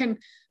then you can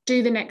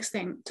do the next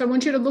thing. So I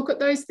want you to look at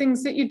those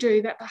things that you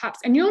do that perhaps,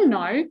 and you'll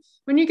know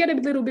when you get a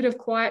little bit of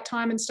quiet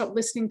time and stop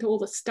listening to all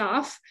the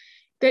stuff,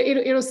 that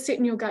it'll sit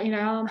in your gut, oh,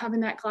 I'm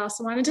having that glass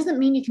of wine. It doesn't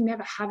mean you can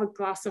never have a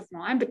glass of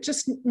wine, but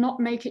just not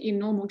make it your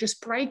normal.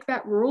 Just break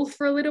that rule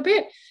for a little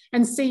bit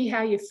and see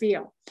how you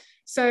feel.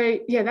 So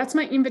yeah, that's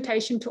my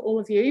invitation to all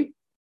of you.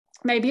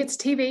 Maybe it's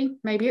TV,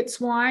 maybe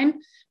it's wine,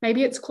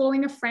 maybe it's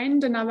calling a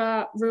friend.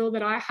 Another rule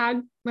that I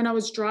had when I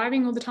was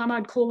driving all the time,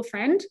 I'd call a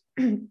friend.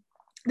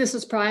 This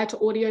was prior to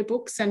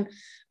audiobooks and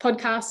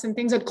podcasts and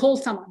things. I'd call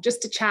someone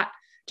just to chat,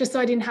 just so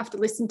I didn't have to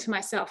listen to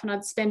myself. And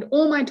I'd spend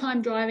all my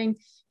time driving,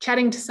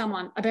 chatting to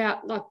someone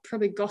about like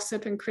probably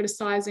gossip and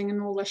criticizing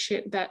and all the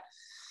shit that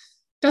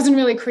doesn't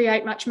really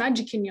create much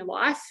magic in your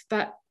life.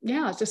 But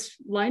yeah, I was just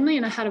lonely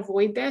and I had a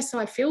void there, so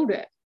I filled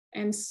it.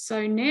 And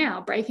so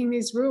now breaking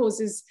these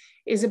rules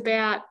is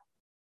about,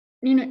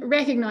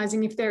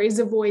 recognizing if there is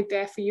a void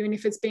there for you, and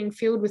if it's being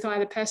filled with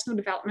either personal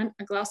development,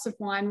 a glass of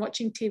wine,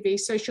 watching TV,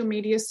 social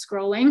media,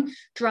 scrolling,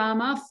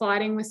 drama,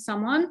 fighting with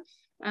someone,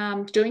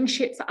 doing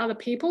shit for other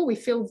people. We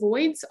fill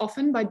voids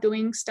often by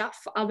doing stuff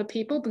for other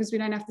people because we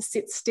don't have to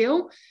sit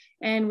still,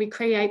 and we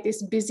create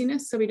this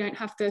busyness so we don't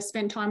have to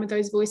spend time with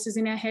those voices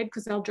in our head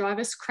because they'll drive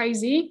us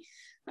crazy.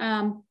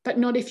 But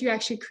not if you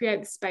actually create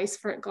the space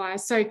for it,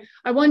 guys. So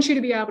I want you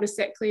to be able to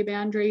set clear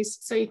boundaries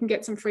so you can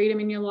get some freedom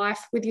in your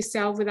life with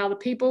yourself, with other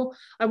people.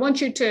 I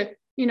want you to,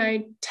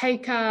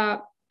 take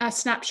a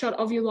snapshot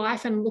of your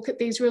life and look at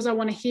these rules. I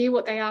want to hear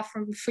what they are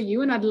for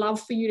you, and I'd love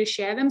for you to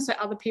share them so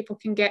other people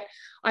can get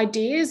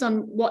ideas on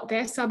what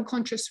their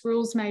subconscious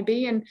rules may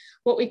be and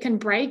what we can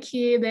break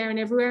here, there, and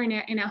everywhere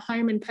in our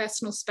home and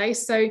personal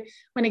space. So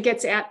when it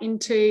gets out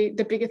into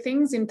the bigger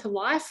things, into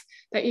life,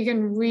 that you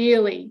can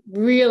really,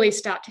 really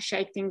start to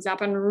shake things up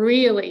and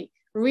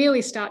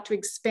really start to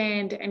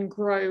expand and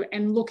grow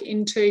and look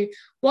into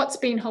what's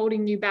been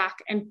holding you back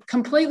and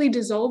completely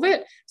dissolve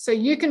it so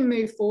you can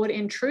move forward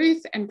in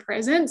truth and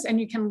presence, and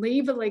you can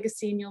leave a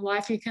legacy in your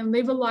life. You can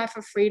live a life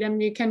of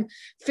freedom. You can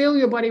fill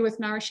your body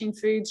with nourishing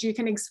foods. You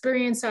can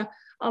experience a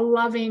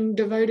loving,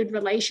 devoted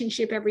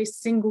relationship every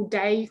single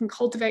day. You can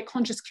cultivate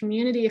conscious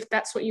community if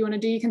that's what you want to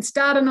do. You can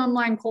start an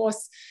online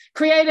course,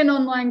 create an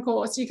online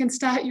course. You can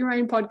start your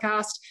own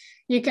podcast.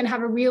 You can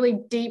have a really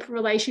deep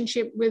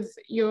relationship with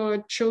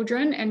your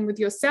children and with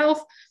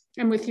yourself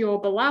and with your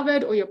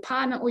beloved or your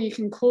partner, or you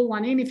can call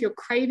one in if you're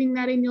craving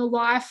that in your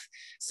life.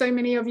 So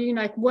many of you,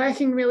 like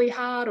working really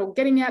hard or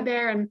getting out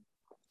there and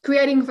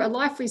creating a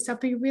life for yourself,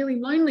 be really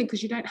lonely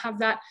because you don't have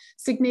that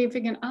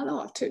significant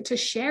other to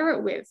share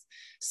it with.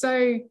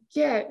 So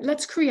yeah,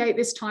 let's create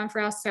this time for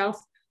ourselves.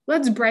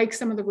 Let's break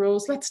some of the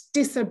rules. Let's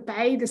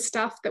disobey the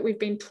stuff that we've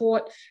been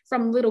taught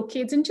from little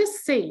kids and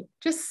just see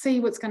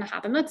what's going to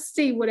happen. Let's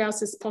see what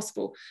else is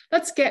possible.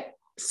 Let's get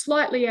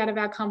slightly out of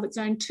our comfort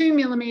zone. 2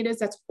 millimeters,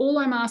 that's all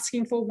I'm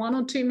asking for, 1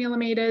 or 2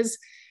 millimeters.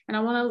 And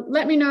I want to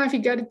let me know if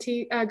you go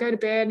to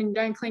bed and you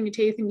don't clean your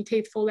teeth and your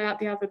teeth fall out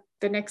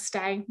the next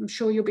day. I'm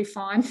sure you'll be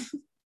fine.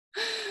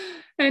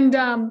 And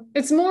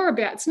it's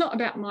not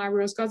about my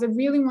rules, guys. I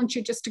really want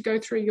you just to go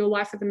through your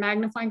life with a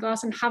magnifying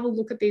glass and have a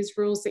look at these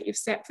rules that you've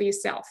set for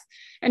yourself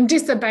and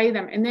disobey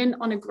them. And then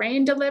on a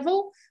grander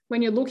level,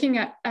 when you're looking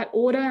at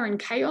order and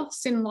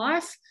chaos in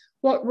life,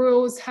 what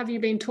rules have you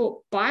been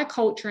taught by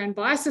culture and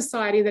by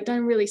society that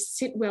don't really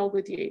sit well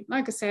with you?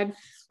 Like I said,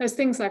 there's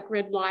things like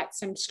red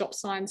lights and stop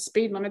signs,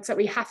 speed limits that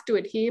we have to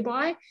adhere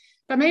by.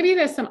 But maybe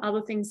there's some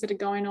other things that are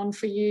going on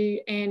for you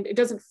and it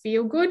doesn't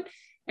feel good.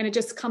 And it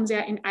just comes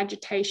out in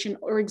agitation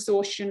or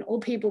exhaustion or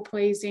people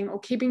pleasing or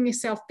keeping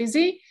yourself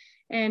busy.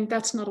 And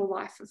that's not a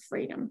life of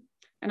freedom.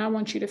 And I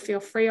want you to feel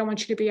free. I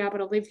want you to be able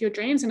to live your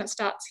dreams. And it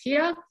starts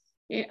here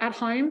at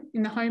home,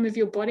 in the home of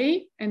your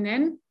body, and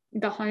then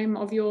the home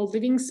of your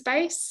living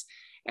space.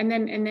 And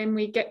then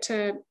we get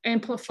to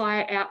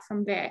amplify it out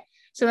from there.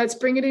 So let's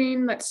bring it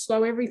in. Let's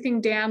slow everything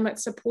down.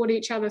 Let's support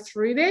each other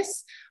through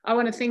this. I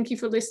want to thank you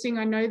for listening.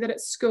 I know that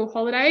it's school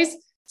holidays,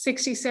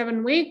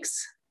 67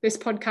 weeks. This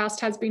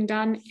podcast has been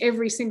done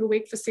every single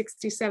week for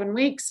 67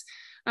 weeks.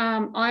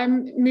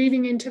 I'm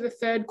moving into the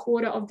third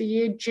quarter of the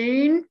year,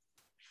 June,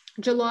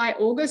 July,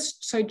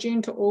 August. So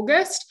June to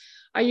August.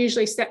 I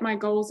usually set my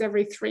goals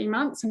every 3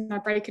 months and I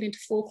break it into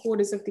 4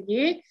 quarters of the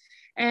year.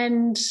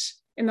 And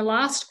in the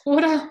last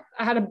quarter,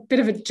 I had a bit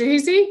of a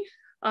doozy.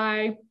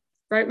 I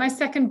wrote my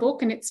second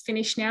book and it's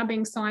finished now,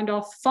 being signed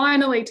off.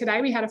 Finally, today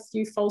we had a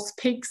few false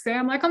peaks there.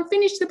 I'm like, I'm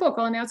finished the book.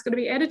 Oh, now it's got to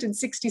be edited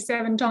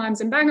 67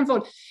 times and back and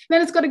forth. And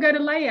then it's got to go to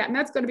layout and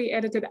that's got to be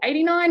edited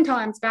 89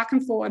 times back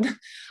and forward.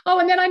 Oh,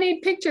 and then I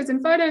need pictures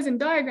and photos and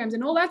diagrams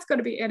and all that's got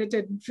to be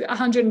edited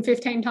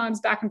 115 times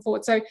back and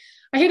forth. So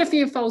I hit a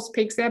few false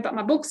peaks there, but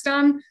my book's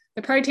done.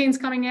 The protein's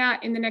coming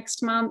out in the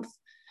next month.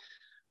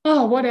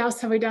 Oh, what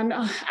else have we done?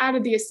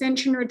 Added the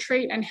Ascension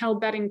Retreat and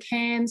held that in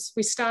Cairns.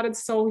 We started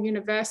Soul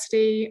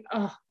University,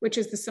 which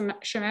is the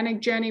shamanic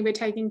journey we're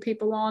taking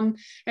people on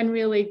and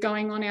really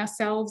going on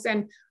ourselves.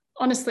 And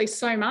honestly,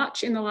 so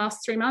much in the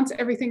last 3 months,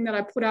 everything that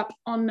I put up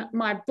on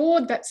my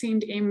board that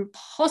seemed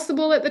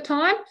impossible at the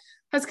time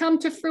has come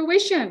to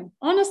fruition.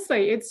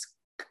 Honestly, it's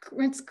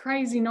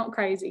crazy, not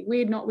crazy.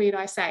 Weird, not weird,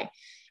 I say.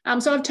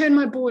 So I've turned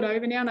my board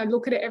over now and I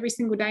look at it every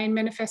single day in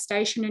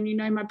manifestation. And you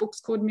know, my book's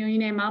called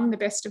Millionaire Mum, The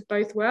Best of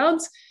Both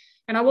Worlds.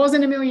 And I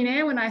wasn't a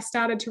millionaire when I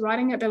started to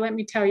writing it, but let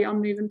me tell you,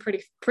 I'm moving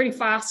pretty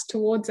fast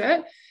towards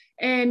it.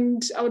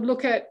 And I would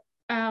look at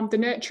the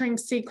nurturing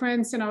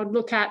sequence and I would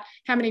look at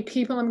how many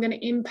people I'm going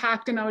to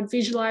impact and I would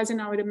visualize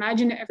and I would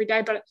imagine it every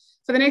day. But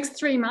for the next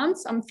 3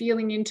 months, I'm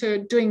feeling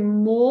into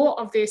doing more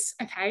of this.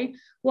 Okay,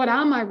 what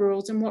are my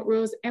rules and what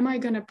rules am I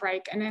going to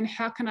break? And then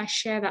how can I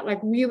share that? Like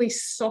really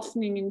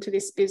softening into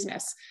this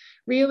business,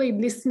 really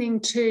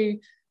listening to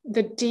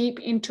the deep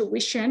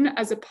intuition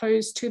as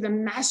opposed to the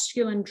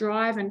masculine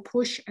drive and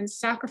push and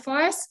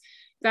sacrifice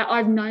that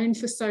I've known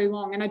for so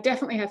long. And I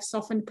definitely have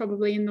softened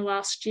probably in the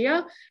last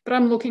year, but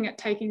I'm looking at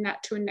taking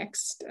that to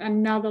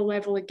another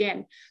level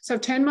again. So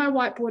I've turned my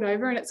whiteboard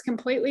over and it's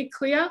completely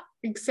clear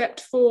except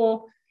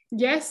for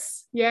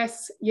yes,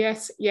 yes,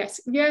 yes, yes,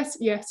 yes,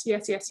 yes,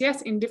 yes, yes,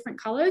 yes, in different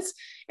colors.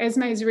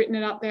 Esme's written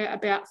it up there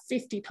about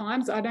 50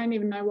 times. I don't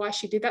even know why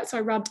she did that. So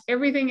I rubbed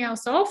everything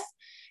else off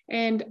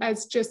and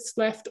has just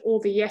left all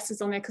the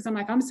yeses on there because I'm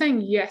like, I'm saying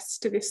yes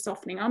to this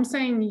softening. I'm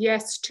saying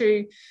yes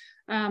to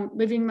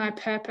living my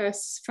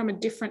purpose from a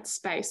different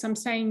space. I'm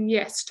saying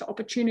yes to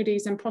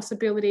opportunities and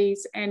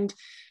possibilities and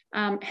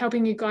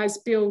helping you guys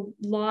build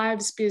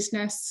lives,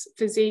 business,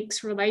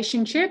 physiques,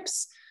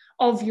 relationships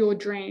of your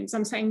dreams.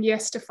 I'm saying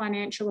yes to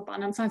financial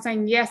abundance. I'm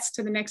saying yes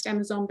to the next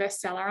Amazon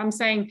bestseller. I'm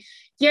saying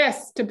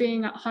yes to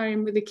being at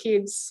home with the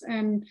kids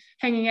and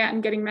hanging out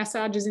and getting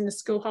massages in the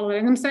school holiday.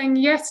 And I'm saying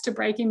yes to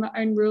breaking my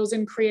own rules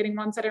and creating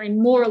ones that are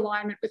in more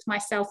alignment with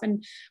myself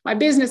and my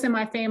business and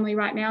my family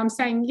right now. I'm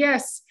saying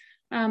yes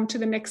to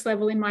the next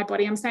level in my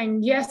body. I'm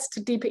saying yes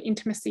to deeper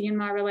intimacy in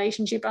my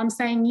relationship. I'm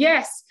saying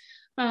yes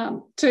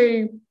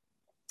to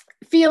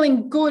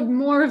feeling good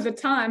more of the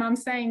time. I'm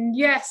saying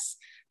yes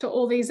to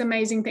all these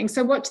amazing things.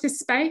 So watch this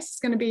space. It's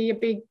going to be a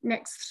big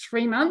next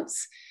 3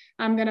 months.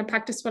 I'm going to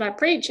practice what I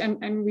preach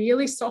and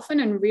really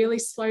soften and really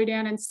slow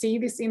down and see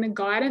this inner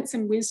guidance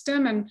and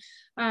wisdom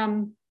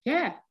and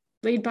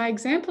lead by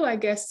example, I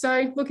guess.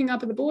 So looking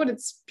up at the board,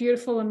 it's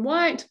beautiful and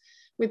white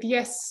with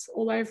yes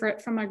all over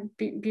it from my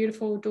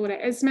beautiful daughter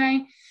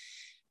Esme.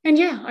 And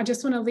yeah, I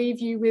just want to leave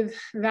you with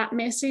that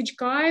message,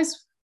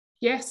 guys.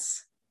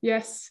 Yes,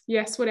 yes,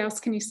 yes. What else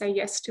can you say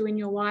yes to in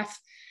your life?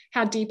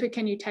 How deeper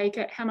can you take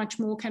it? How much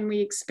more can we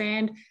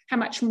expand? How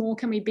much more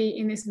can we be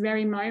in this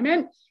very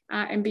moment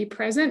and be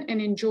present and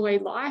enjoy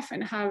life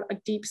and have a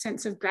deep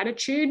sense of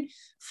gratitude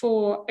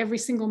for every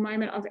single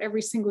moment of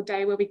every single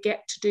day where we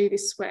get to do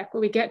this work,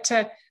 where we get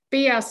to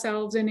be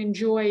ourselves and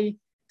enjoy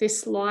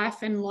this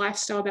life and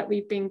lifestyle that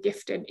we've been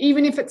gifted,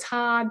 even if it's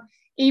hard,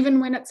 even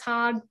when it's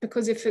hard,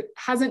 because if it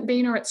hasn't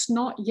been or it's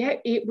not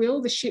yet, it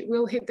will. The shit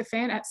will hit the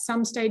fan at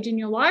some stage in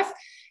your life.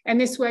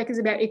 And this work is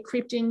about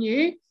equipping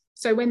you,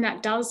 so when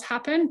that does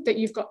happen, that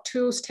you've got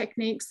tools,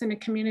 techniques, and a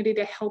community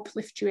to help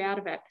lift you out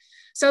of it.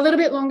 So a little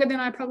bit longer than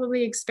I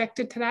probably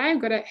expected today.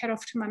 I've got to head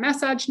off to my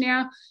massage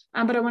now,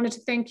 but I wanted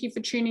to thank you for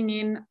tuning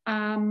in.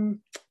 I'm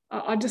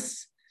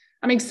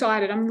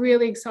excited. I'm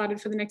really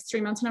excited for the next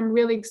 3 months, and I'm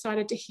really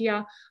excited to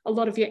hear a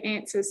lot of your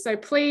answers. So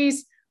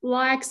please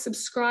like,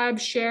 subscribe,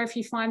 share if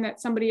you find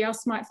that somebody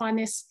else might find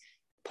this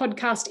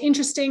podcast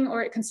interesting,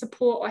 or it can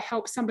support or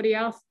help somebody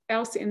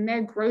else in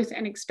their growth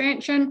and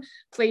expansion.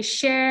 Please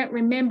share.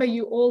 Remember,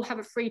 you all have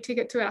a free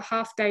ticket to our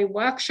half-day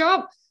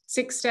workshop,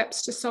 6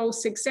 Steps to Soul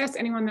Success.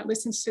 Anyone that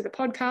listens to the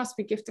podcast,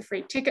 we gift a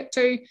free ticket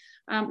to.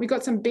 We've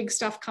got some big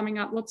stuff coming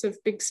up, lots of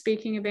big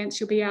speaking events.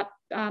 You'll be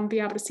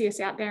able to see us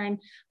out there in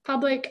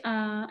public.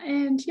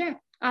 And yeah,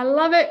 I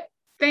love it.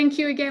 Thank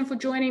you again for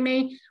joining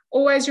me.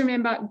 Always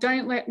remember,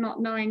 don't let not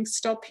knowing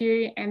stop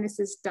you. And this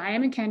is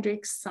Diane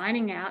McKendrick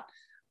signing out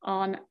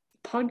on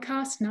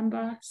podcast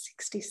number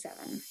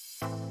 67.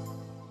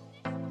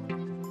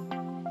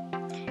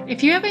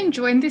 If you have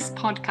enjoyed this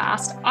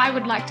podcast, I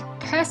would like to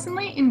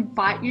personally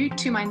invite you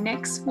to my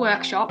next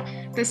workshop,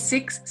 the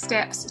 6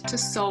 Steps to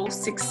Soul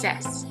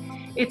Success.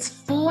 It's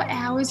 4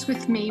 hours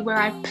with me where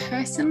I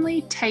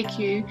personally take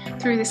you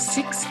through the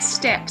 6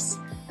 steps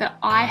that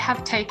I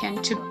have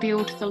taken to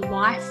build the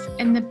life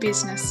and the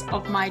business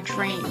of my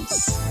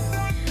dreams.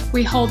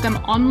 We hold them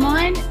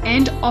online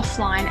and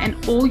offline,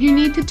 and all you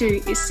need to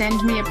do is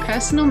send me a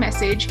personal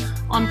message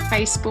on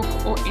Facebook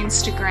or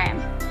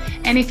Instagram.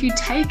 And if you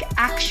take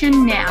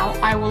action now,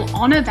 I will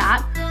honor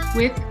that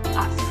with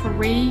a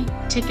free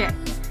ticket.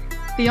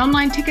 The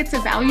online tickets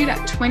are valued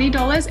at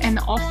 $20 and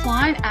the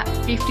offline at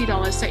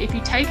 $50. So if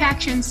you take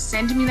action,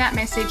 send me that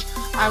message.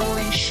 I will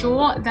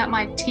ensure that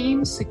my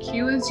team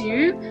secures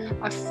you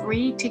a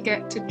free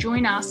ticket to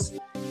join us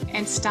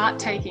and start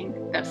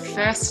taking the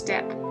first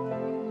step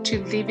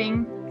to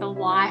living the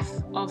life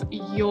of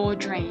your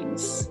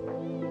dreams.